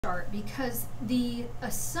start because the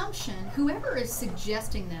assumption, whoever is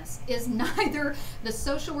suggesting this is neither the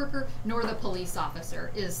social worker nor the police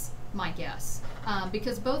officer, is my guess.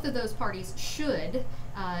 Because both of those parties should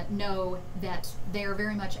know that they are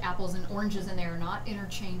very much apples and oranges and they are not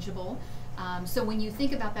interchangeable. So when you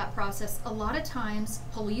think about that process, a lot of times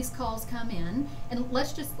police calls come in, and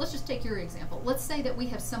let's just take your example. Let's say that we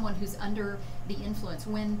have someone who's under the influence.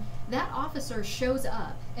 When that officer shows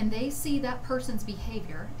up and they see that person's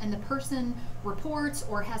behavior and the person reports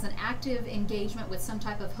or has an active engagement with some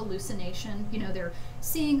type of hallucination, you know, they're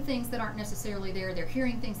seeing things that aren't necessarily there, they're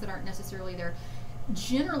hearing things that aren't necessarily there.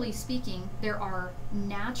 Generally speaking, there are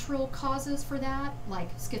natural causes for that,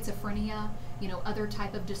 like schizophrenia, you know, other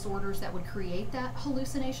type of disorders that would create that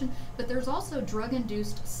hallucination, but there's also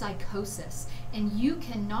drug-induced psychosis, and you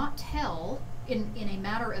cannot tell in a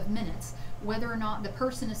matter of minutes whether or not the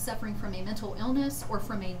person is suffering from a mental illness or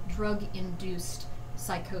from a drug-induced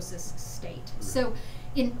psychosis state. So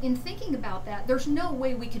in thinking about that, there's no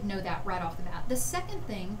way we could know that right off the bat. The second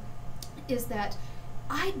thing is that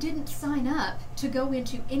I didn't sign up to go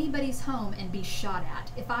into anybody's home and be shot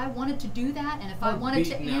at. If I wanted to do that, and if I wanted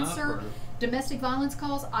to answer domestic violence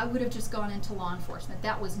calls, I would have just gone into law enforcement.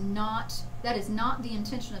 That is not the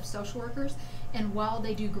intention of social workers. And while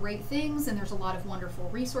they do great things and there's a lot of wonderful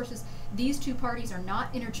resources, these two parties are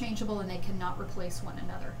not interchangeable and they cannot replace one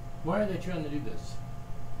another. Why are they trying to do this?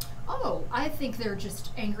 Oh, I think they're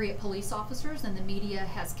just angry at police officers, and the media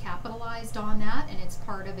has capitalized on that, and it's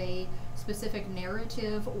part of a specific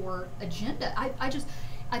narrative or agenda.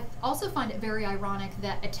 I also find it very ironic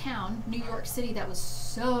that a town, New York City, that was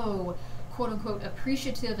so quote-unquote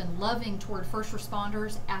appreciative and loving toward first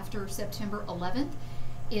responders after September 11th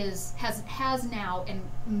has now and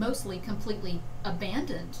mostly completely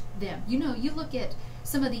abandoned them. You know, you look at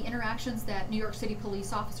some of the interactions that New York City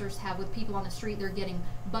police officers have with people on the street. They're getting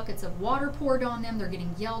buckets of water poured on them, they're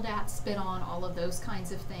getting yelled at, spit on, all of those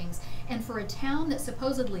kinds of things. And for a town that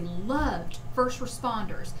supposedly loved first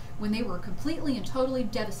responders, when they were completely and totally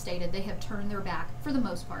devastated, they have turned their back, for the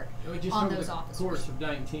most part, on those officers. Over the course of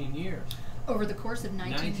 19 years. Over the course of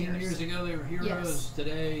 19 years. 19 years ago they were heroes, yes.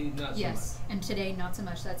 Today not so much. Yes, and today not so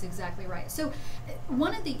much, that's exactly right. So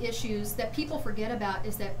one of the issues that people forget about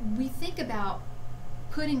is that we think about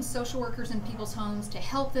putting social workers in people's homes to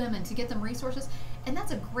help them and to get them resources, and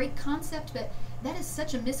that's a great concept, but that is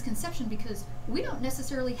such a misconception because we don't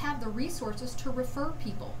necessarily have the resources to refer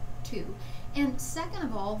people to. And second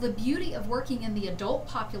of all, the beauty of working in the adult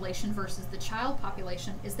population versus the child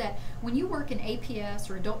population is that when you work in APS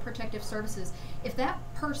or Adult Protective Services, if that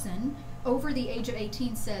person over the age of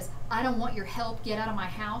 18 says, "I don't want your help, get out of my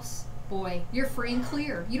house," boy, you're free and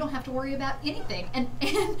clear. You don't have to worry about anything. And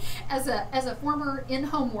as a former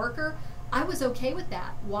in-home worker, I was okay with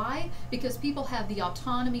that. Why? Because people have the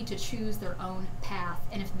autonomy to choose their own path.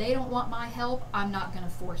 And if they don't want my help, I'm not going to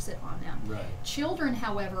force it on them. Right. Children,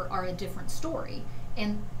 however, are a different story.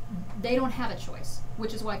 And they don't have a choice,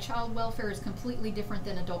 which is why child welfare is completely different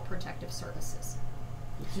than adult protective services.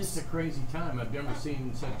 It's just a crazy time. I've never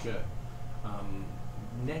seen such a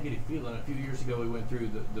negative feeling. A few years ago we went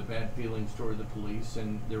through the bad feelings toward the police,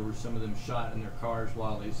 and there were some of them shot in their cars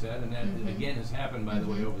while they said, and that again has happened, by the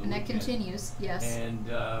way, over the weekend. And that continues, yes. And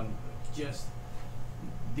just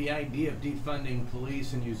the idea of defunding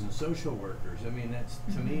police and using social workers, I mean, that's,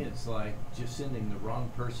 to me, it's like just sending the wrong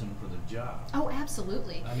person for the job. Oh,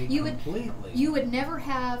 absolutely. I mean, completely. You would never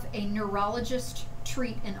have a neurologist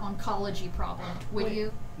treat an oncology problem, would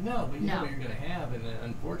you? No, but you know what you're going to have, and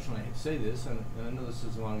unfortunately, I hate to say this, and I know this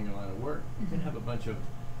is along your line of work, you're going to have a bunch of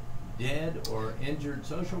dead or injured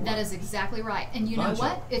social workers. That is exactly right. And you know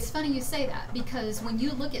what? It's funny you say that, because when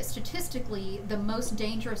you look at statistically the most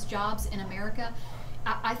dangerous jobs in America,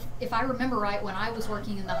 if I remember right, when I was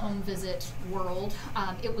working in the home visit world,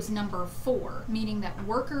 it was number 4, meaning that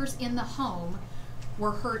workers in the home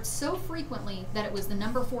were hurt so frequently that it was the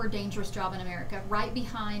number 4 dangerous job in America, right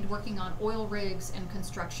behind working on oil rigs and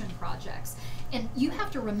construction projects. And you have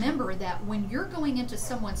to remember that when you're going into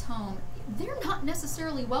someone's home, they're not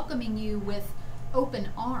necessarily welcoming you with open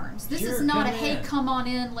arms. This is not a, hey, come on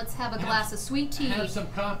in, let's have a glass of sweet tea, have some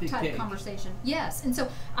coffee type conversation. Yes, and so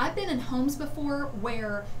I've been in homes before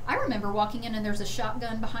where I remember walking in and there's a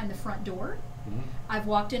shotgun behind the front door. I've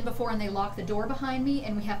walked in before and they lock the door behind me,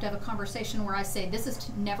 and we have to have a conversation where I say, this is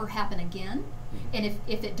to never happen again, and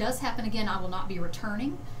if it does happen again, I will not be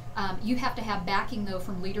returning. You have to have backing, though,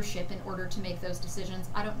 from leadership in order to make those decisions.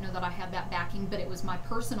 I don't know that I had that backing, but it was my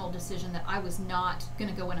personal decision that I was not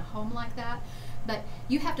going to go in a home like that. But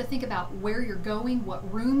you have to think about where you're going,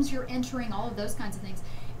 what rooms you're entering, all of those kinds of things.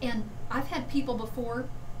 And I've had people before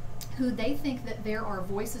who they think that there are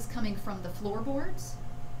voices coming from the floorboards.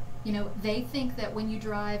 You know, they think that when you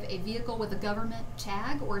drive a vehicle with a government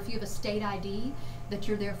tag, or if you have a state ID, that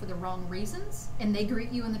you're there for the wrong reasons, and they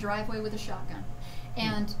greet you in the driveway with a shotgun.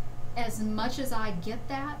 And as much as I get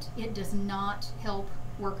that, it does not help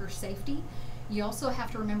worker safety. You also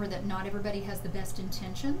have to remember that not everybody has the best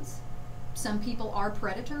intentions. Some people are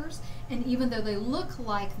predators, and even though they look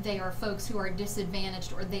like they are folks who are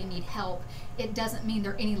disadvantaged or they need help, it doesn't mean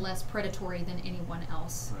they're any less predatory than anyone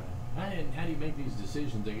else. Right. How do you make these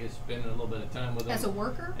decisions? I guess spending a little bit of time with them As a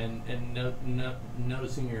worker? and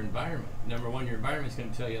noticing your environment. Number one, your environment's going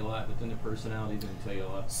to tell you a lot, but then the personality's going to tell you a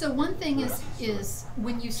lot. So one thing is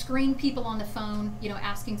when you screen people on the phone, you know,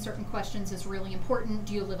 asking certain questions is really important.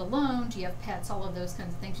 Do you live alone? Do you have pets? All of those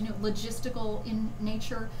kinds of things. You know, logistical in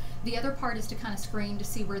nature. The other part is to kind of screen to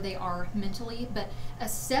see where they are mentally, but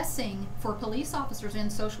assessing for police officers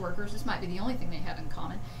and social workers, this might be the only thing they have in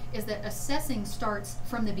common, is that assessing starts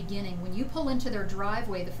from the beginning. When you pull into their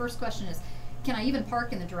driveway, the first question is, can I even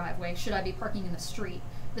park in the driveway? Should I be parking in the street?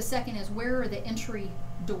 The second is, where are the entry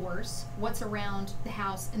doors? What's around the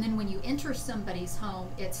house? And then when you enter somebody's home,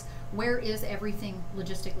 it's where is everything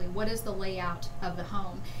logistically? What is the layout of the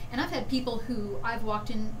home? And I've had people who I've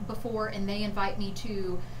walked in before and they invite me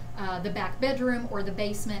to the back bedroom or the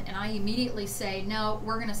basement, and I immediately say, no,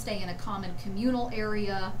 we're going to stay in a common communal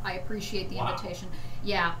area. I appreciate the invitation.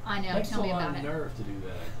 Yeah, I know. Tell me about it. Takes a lot of nerve to do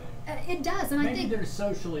that, I think. It does, and maybe I think they're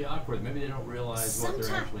socially awkward. Maybe they don't realize what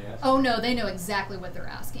they're actually asking. Oh no, they know exactly what they're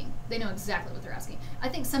asking. They know exactly what they're asking. I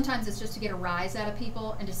think sometimes it's just to get a rise out of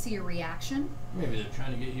people and to see a reaction. Maybe they're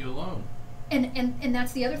trying to get you alone. And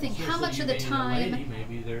that's the other thing. Especially how much of the being time? a lady,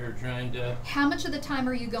 maybe they're trying to. How much of the time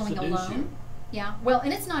are you going alone? You. Yeah. Well,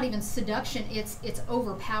 and it's not even seduction. It's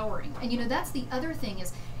overpowering. And you know, that's the other thing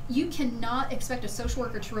is, you cannot expect a social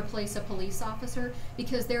worker to replace a police officer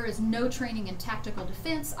because there is no training in tactical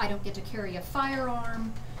defense. I don't get to carry a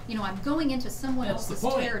firearm. You know, I'm going into someone else's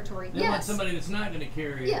territory. They want somebody that's not going to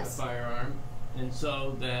carry a firearm, and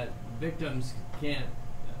so that victims can't.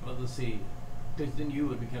 Well, let's see, because then you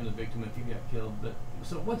would become the victim if you got killed. But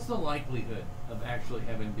so, what's the likelihood of actually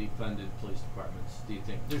having defunded police departments? Do you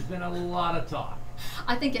think? There's been a lot of talk.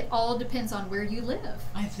 I think it all depends on where you live.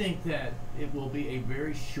 I think that it will be a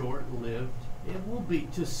very short-lived. It will be,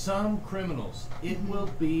 to some criminals, it will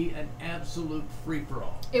be an absolute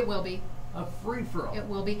free-for-all. It will be. A free-for-all. It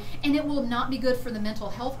will be. And it will not be good for the mental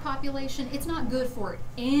health population. It's not good for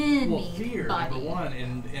anybody. Well, fear, number one,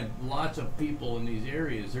 and lots of people in these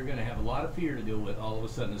areas, they're going to have a lot of fear to deal with all of a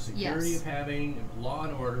sudden. The security of having law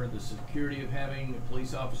and order, the security of having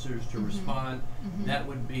police officers to respond, that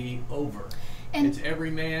would be over. And it's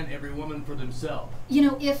every man, every woman for themselves. You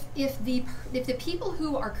know, if the people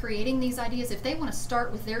who are creating these ideas, if they want to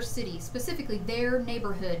start with their city, specifically their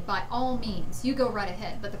neighborhood, by all means, you go right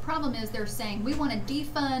ahead. But the problem is they're saying, we want to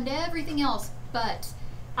defund everything else, but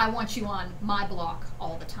I want you on my block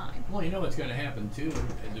all the time. Well, you know what's going to happen too.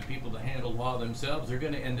 The people that handle law themselves are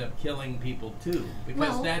going to end up killing people too,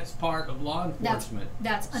 because that's part of law enforcement.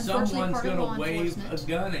 That's unfortunately someone's part of law going to wave enforcement. a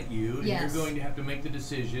gun at you, and Yes. you're going to have to make the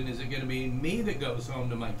decision: is it going to be me that goes home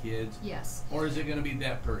to my kids, Yes. or is it going to be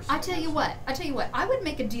that person? I tell you what. I would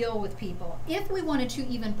make a deal with people if we wanted to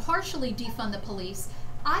even partially defund the police.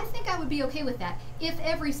 I think I would be okay with that if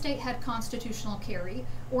every state had constitutional carry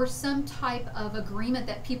or some type of agreement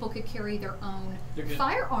that people could carry their own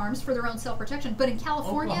firearms for their own self-protection. But in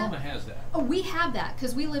California, Oklahoma has that. Oh, we have that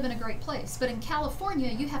because we live in a great place. But in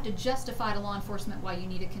California, you have to justify to law enforcement why you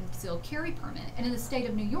need a concealed carry permit. And in the state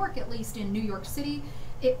of New York, at least in New York City,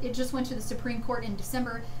 it just went to the Supreme Court in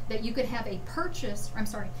December that you could have a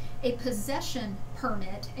possession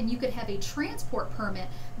permit, and you could have a transport permit,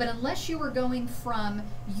 but unless you were going from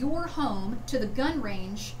your home to the gun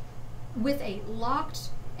range with a locked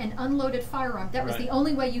and unloaded firearm, that was the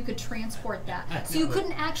only way you could transport that. So you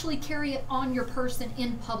couldn't actually carry it on your person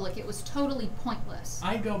in public. It was totally pointless.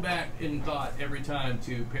 I go back in thought every time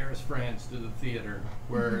to Paris, France, to the theater,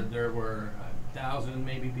 where there were 1,000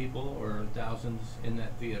 maybe people, or thousands in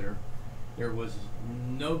that theater. There were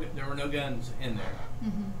no guns in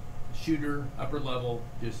there. Shooter, upper level,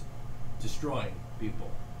 just destroying people.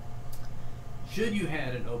 Should you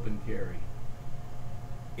had an open carry,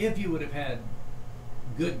 if you would have had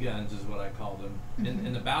good guns, is what I call them,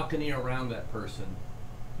 in the balcony around that person,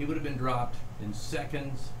 he would have been dropped in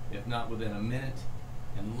seconds, if not within a minute,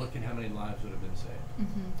 and look at how many lives would have been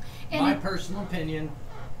saved. My personal opinion.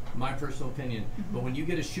 But when you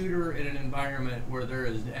get a shooter in an environment where there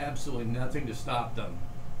is absolutely nothing to stop them,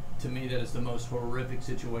 to me that is the most horrific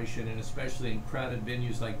situation, and especially in crowded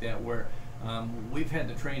venues like that where We've had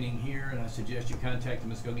the training here, and I suggest you contact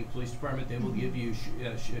the Muskogee Police Department. They will give you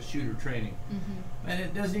shooter training. And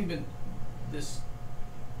it doesn't even, this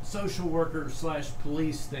social worker /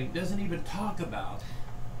 police thing doesn't even talk about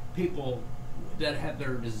people that have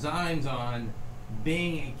their designs on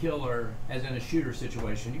being a killer as in a shooter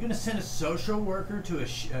situation. You're going to send a social worker to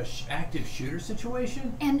a active shooter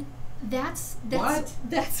situation? And that's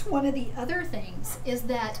one of the other things, is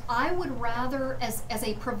that I would rather, as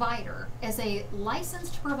a provider, as a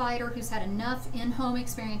licensed provider who's had enough in-home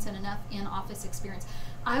experience and enough in-office experience,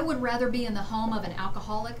 I would rather be in the home of an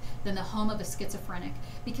alcoholic than the home of a schizophrenic,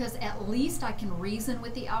 because at least I can reason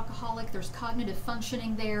with the alcoholic. There's cognitive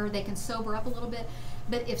functioning there. They can sober up a little bit.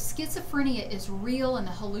 But if schizophrenia is real and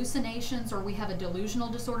the hallucinations, or we have a delusional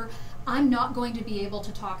disorder, I'm not going to be able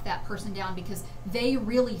to talk that person down, because they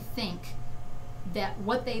really think that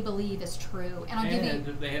what they believe is true. And I'll give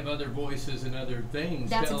you, they have other voices and other things.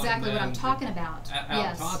 That's exactly what I'm talking about.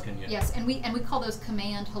 Out talking you. Yes, and we call those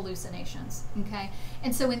command hallucinations. Okay,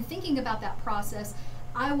 and so in thinking about that process,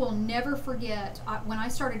 I will never forget when I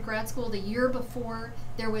started grad school the year before,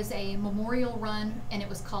 there was a memorial run, and it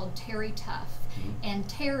was called Terri Tough. And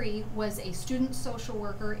Terri was a student social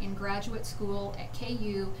worker in graduate school at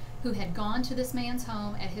KU who had gone to this man's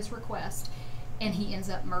home at his request, and he ends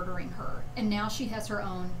up murdering her. And now she has her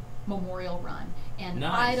own memorial run. And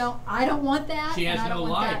nice. I don't want that. She has and I no don't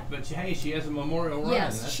want life, that. but hey, she has a memorial run.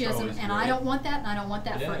 Yes, That's she has, and I don't want that, and I don't want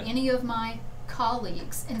that for any of my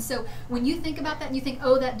colleagues. And so when you think about that and you think,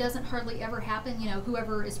 oh, that doesn't hardly ever happen, you know,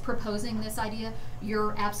 whoever is proposing this idea,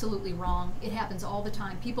 you're absolutely wrong. It happens all the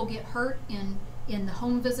time. People get hurt in the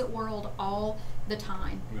home visit world all the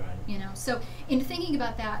time. Right. You know, so in thinking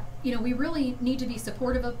about that, you know, we really need to be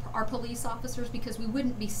supportive of our police officers, because we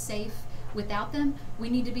wouldn't be safe without them. We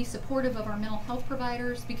need to be supportive of our mental health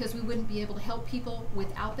providers, because we wouldn't be able to help people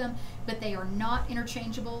without them. But they are not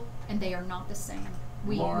interchangeable, and they are not the same.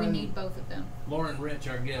 We need both of them. Lauren Rich,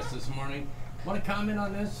 our guest this morning. Want to comment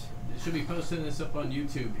on this? Should be posting this up on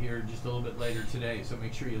YouTube here just a little bit later today, so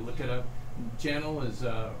make sure you look it up. Channel is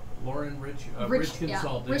Lauren Rich Consulting.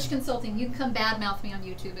 Yeah, Rich Consulting. You can come badmouth me on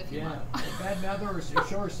YouTube if you want. Badmouth or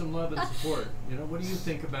show her some love and support. You know, what do you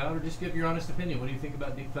think about, or just give your honest opinion. What do you think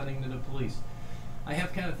about defunding the police? I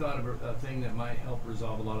have kind of thought of a thing that might help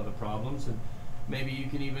resolve a lot of the problems, and maybe you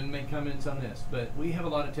can even make comments on this. But we have a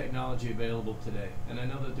lot of technology available today, and I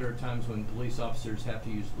know that there are times when police officers have to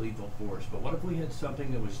use lethal force. But what if we had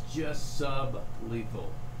something that was just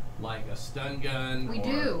sub-lethal, like a stun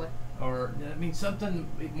gun? Or, I mean, something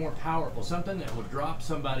more powerful, something that would drop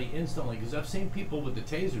somebody instantly. Because I've seen people with the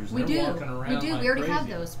tasers, and they're walking around like We already crazy. have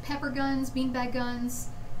those. Pepper guns, beanbag guns,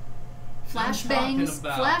 flashbangs.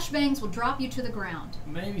 Flashbangs will drop you to the ground.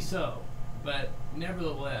 Maybe so, but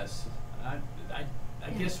nevertheless, I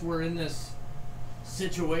guess we're in this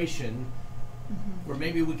situation where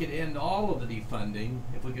maybe we could end all of the defunding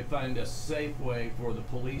if we could find a safe way for the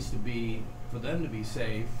police to be, for them to be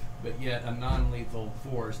safe, but yet a non-lethal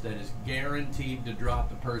force that is guaranteed to drop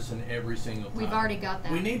the person every single time. We've already got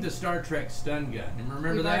that. We need the Star Trek stun gun. And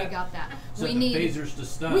remember that? We've already got that. So we need phasers to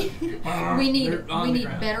stun. We need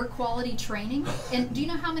better quality training. And do you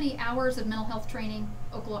know how many hours of mental health training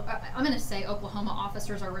I'm going to say Oklahoma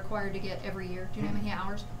officers are required to get every year? Do you know how many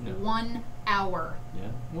hours? No. 1 hour. Yeah.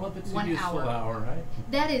 Well, if it's 1 a useful hour, right?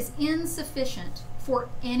 That is insufficient for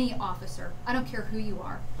any officer. I don't care who you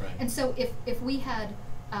are. Right. And so if we had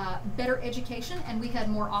better education and we had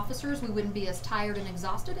more officers, we wouldn't be as tired and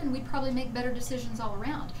exhausted, and we'd probably make better decisions all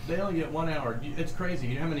around. They only get 1 hour. It's crazy.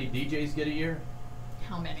 You know how many DJs get a year?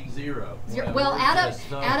 How many? Zero. Well, add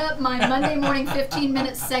up my Monday morning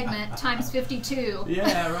 15-minute segment times 52.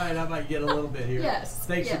 Yeah, right. I might get a little bit here. Yes.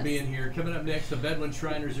 Thanks for being here. Coming up next, the Bedouin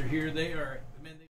Shriners are here. They are